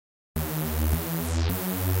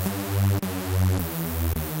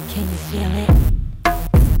Can you feel it?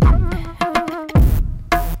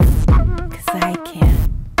 'Cause I can.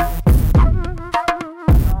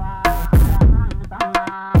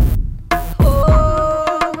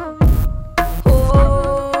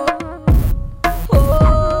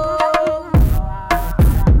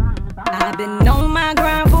 I've been on my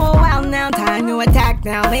grind for a while now, time to attack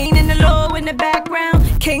now. Laying in the low in the background,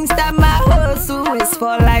 can't stop my hustle, it's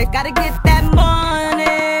for life. Gotta get that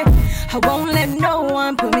money, I won't let no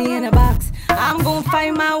one put me in a box. I'm gonna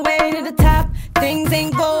fight my way to the top. Things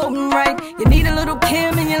ain't going right, you need a little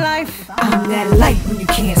Kim in your life. I'm that light when you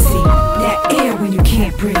can't see, that air when you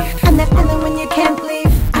can't breathe. I'm that feeling when you can't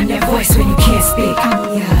believe. I'm that voice when you can't speak.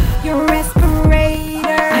 I'm your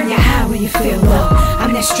respirator. I'm your high when you feel low.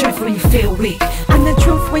 I'm that strength when you feel weak. I'm the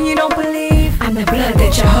truth when you don't believe. I'm the blood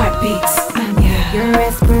that your heart beats. I'm your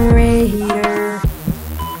respirator.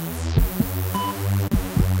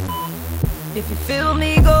 If you feel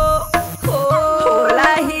me go, oh,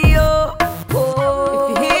 I hear you. Oh, if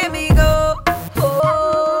you hear me go,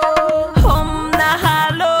 oh, home the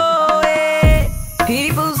hollow.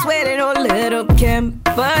 People sweating on Lil Kim,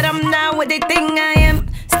 but I'm not what they think I am.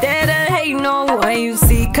 Instead of hating on what you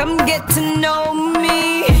see, come get to know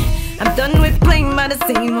me. I'm done with playing by the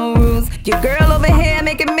same old rules. Your girl over here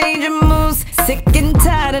making major moves. Sick and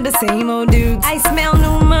tired of the same old dudes. I smell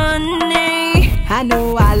new money. I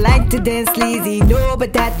know I like to dance sleazy, no,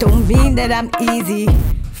 but that don't mean that I'm easy.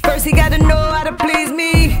 First he gotta know how to please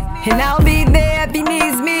me, and I'll be there if he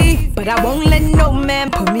needs me. But I won't let no man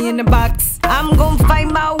put me in the box. I'm gonna fight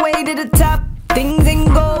my way to the top. Things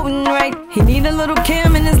ain't going right, he need a little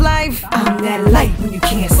Kim in his life. I'm that light when you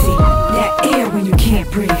can't see, that air when you can't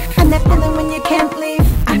breathe. I'm that feeling when you can't believe.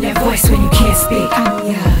 I'm that voice when you can't speak. I'm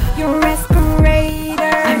your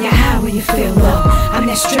respirator. I'm your high when you feel low. I'm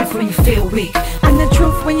that strength when you feel weak. I'm the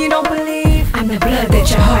truth when you don't believe. I'm the blood that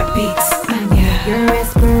your heart beats. I'm your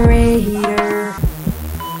respirator.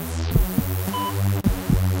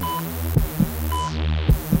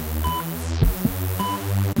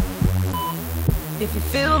 If you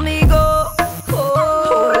feel me go,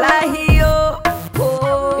 oh, I hear you.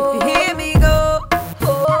 Oh, if you hear me go,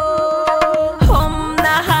 oh, home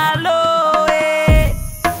the hollow.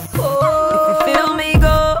 If you feel me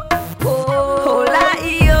go, oh, I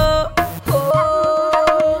hear you.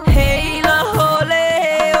 Oh, hey, la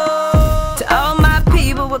holy, oh. To all my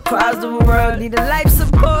people across the world, need a life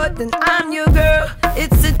support, then I'm your girl.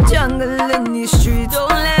 It's a jungle in these streets,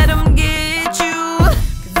 don't let them get you.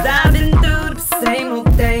 'Cause I've been through the same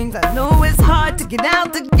old things. I know it's hard to get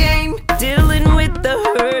out the game, dealing with the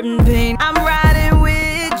hurt and pain. I'm riding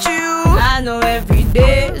with you. I know every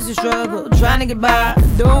day is a struggle, trying to get by,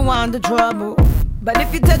 don't want the trouble. But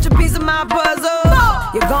if you touch a piece of my puzzle,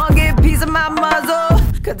 you're gonna get a piece of my muzzle.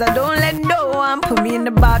 'Cause I don't let no one put me in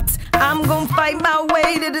the box. I'm gonna fight my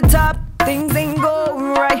way to the top. Things ain't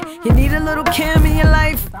going right, you need a little Kim in your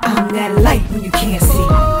life. I'm that light when you can't see,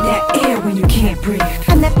 that air when you can't breathe.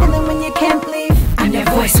 I'm that feeling when you can't believe. I'm that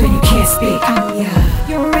voice when you can't speak. I'm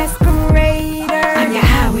your respirator. I'm your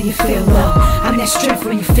high when you feel low. I'm that strength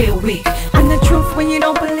when you feel weak. I'm the truth when you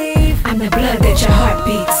don't believe. I'm the blood that your heart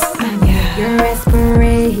beats.